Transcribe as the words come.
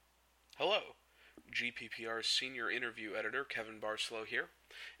Hello, GPPR's senior interview editor Kevin Barsaloux here.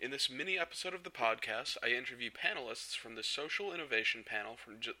 In this mini episode of the podcast, I interview panelists from the Social Innovation Panel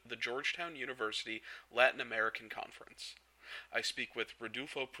from the Georgetown University Latin American Conference. I speak with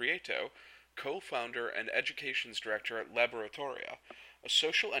Rodulfo Prieto, co-founder and educations director at Laboratoria, a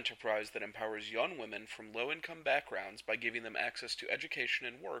social enterprise that empowers young women from low-income backgrounds by giving them access to education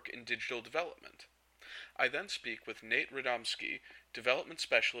and work in digital development. I then speak with Nate Radomski, development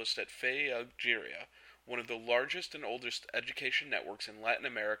specialist at Fe y Algeria, one of the largest and oldest education networks in Latin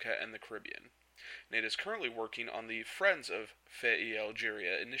America and the Caribbean. Nate is currently working on the Friends of Fe y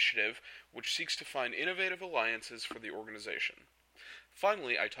Algeria initiative, which seeks to find innovative alliances for the organization.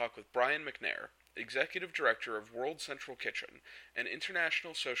 Finally, I talk with Brian MacNair, Executive Director of World Central Kitchen, an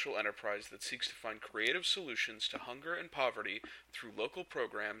international social enterprise that seeks to find creative solutions to hunger and poverty through local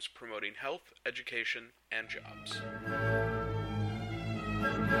programs promoting health, education, and jobs.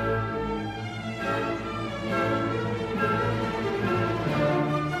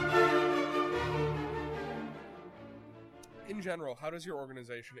 In general, how does your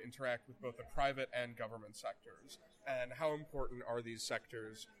organization interact with both the private and government sectors? And how important are these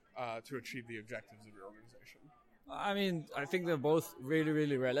sectors to achieve the objectives of your organization? I mean, I think they're both really,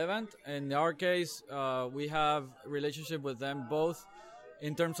 really relevant. In our case, we have a relationship with them both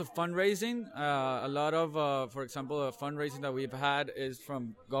in terms of fundraising. A lot of, for example, fundraising that we've had is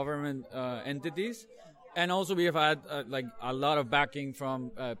from government entities. And also we have had a lot of backing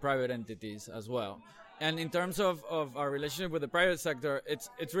from private entities as well. And in terms of our relationship with the private sector,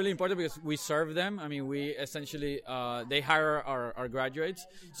 it's really important because we serve them. I mean, we essentially, they hire our graduates.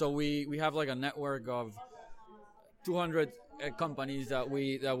 So we have like a network of 200 companies that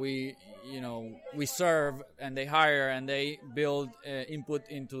we serve, and they hire and they build input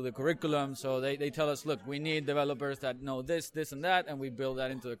into the curriculum. So they tell us, look, we need developers that know this, and that, and we build that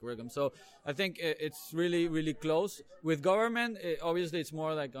into the curriculum. So I think it's really, really close. With government, obviously it's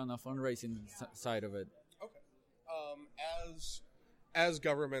more like on a fundraising side of it. Okay. As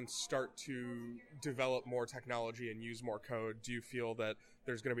governments start to develop more technology and use more code, do you feel that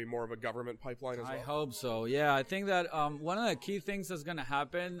there's going to be more of a government pipeline as well? I hope so. Yeah, I think that one of the key things that's going to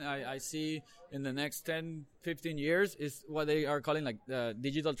happen, I see in the next 10, 15 years, is what they are calling like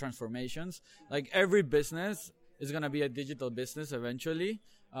digital transformations. Like every business is going to be a digital business eventually.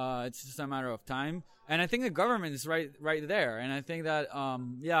 It's just a matter of time. And I think the government is right there. And I think that,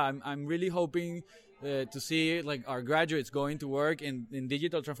 I'm really hoping to see like our graduates going to work in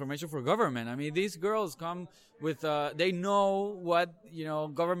digital transformation for government. I mean, these girls come with, they know what,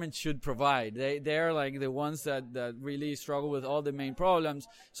 government should provide. They're like the ones that really struggle with all the main problems.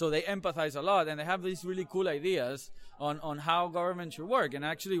 So they empathize a lot and they have these really cool ideas on how government should work. And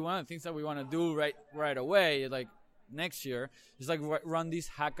actually one of the things that we want to do right away, like next year, is like run these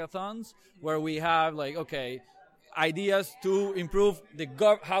hackathons where we have like, okay, ideas to improve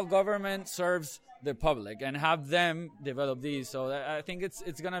how government serves the public and have them develop these. So I think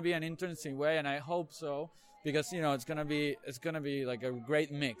it's going to be an interesting way, and I hope so, because it's going to be like a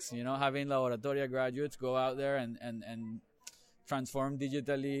great mix, having Laboratoria graduates go out there and transform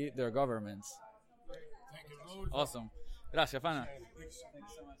digitally their governments. Thank you. Awesome. Gracias, Fana. Thanks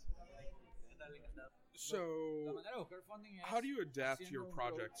so much. So, how do you adapt your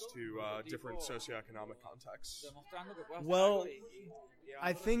projects to different socioeconomic contexts? Well,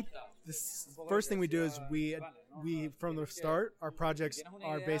 I think the first thing we do is we from the start, our projects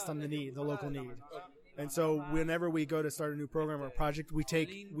are based on the local need. And so whenever we go to start a new program or project,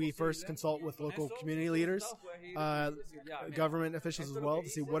 we first consult with local community leaders, government officials as well, to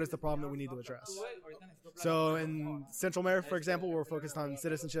see what is the problem that we need to address. So in Central America, for example, we're focused on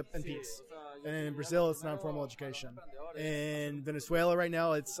citizenship and peace. And in Brazil, it's non-formal education. In Venezuela right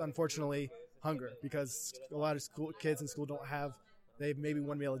now, it's unfortunately hunger, because a lot of kids in school they have maybe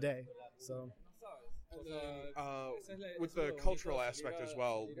one meal a day. So. With the cultural aspect as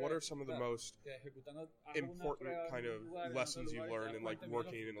well, what are some of the most important kind of lessons you've learned in like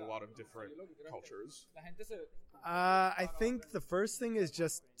working in a lot of different cultures? I think the first thing is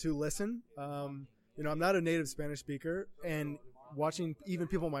just to listen. I'm not a native Spanish speaker, and watching even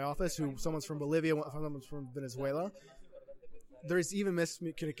people in my office someone's from Bolivia, someone's from Venezuela, there's even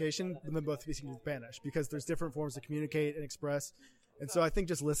miscommunication with them both speaking Spanish, because there's different forms to communicate and express. And so I think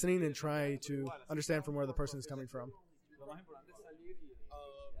just listening and trying to understand from where the person is coming from.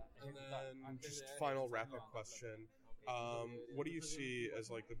 And then just final wrap-up question. What do you see as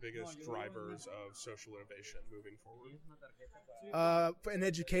like the biggest drivers of social innovation moving forward? In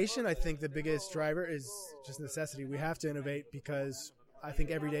education, I think the biggest driver is just necessity. We have to innovate because I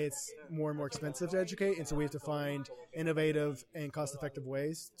think every day it's more and more expensive to educate, and so we have to find innovative and cost-effective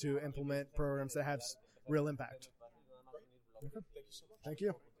ways to implement programs that have real impact. Okay. Thank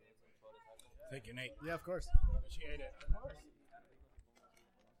you. Thank you, Nate. Yeah, of course. Appreciate it.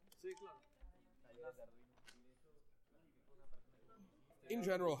 In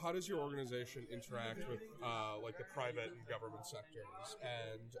general, how does your organization interact with like the private and government sectors,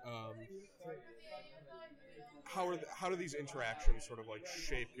 and how do these interactions sort of like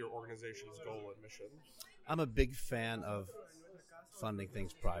shape your organization's goal and mission? I'm a big fan of funding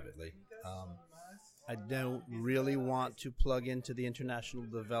things privately. I don't really want to plug into the international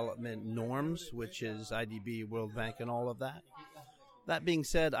development norms, which is IDB, World Bank, and all of that. That being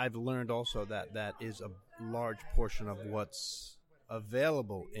said, I've learned also that that is a large portion of what's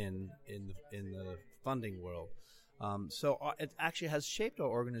available in the funding world. So it actually has shaped our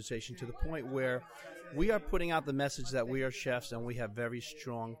organization to the point where we are putting out the message that we are chefs and we have very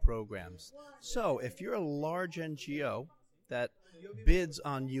strong programs. So if you're a large NGO that bids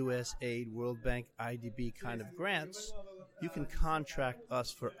on U.S. aid, World Bank, IDB kind of grants, you can contract us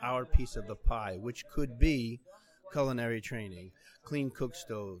for our piece of the pie, which could be culinary training, clean cook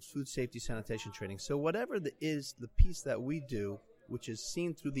stoves, food safety sanitation training. So whatever is the piece that we do, which is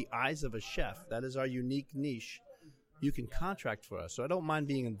seen through the eyes of a chef, that is our unique niche, you can contract for us. So I don't mind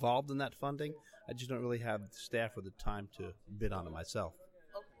being involved in that funding. I just don't really have the staff or the time to bid on it myself.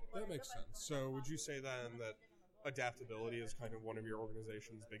 Oh, that makes sense. So would you say then that adaptability is kind of one of your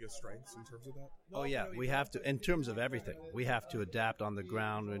organization's biggest strengths in terms of that? Oh, yeah. We have to, in terms of everything, we have to adapt on the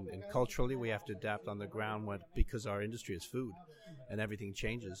ground, and culturally we have to adapt on the ground because our industry is food and everything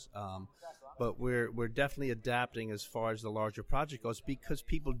changes. But we're definitely adapting as far as the larger project goes because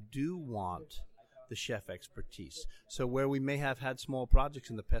people do want the chef expertise. So where we may have had small projects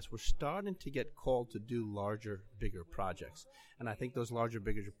in the past, we're starting to get called to do larger, bigger projects. And I think those larger,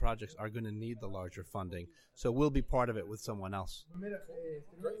 bigger projects are going to need the larger funding. So we'll be part of it with someone else. Thank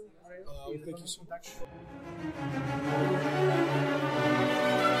you so much.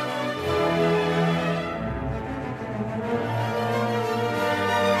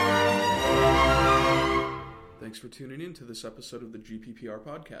 Thanks for tuning in to this episode of the GPPR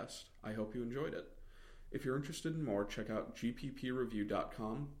podcast. I hope you enjoyed it. If you're interested in more, check out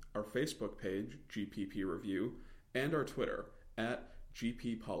gppreview.com, our Facebook page, GPP Review, and our Twitter,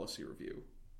 @GP Policy Review.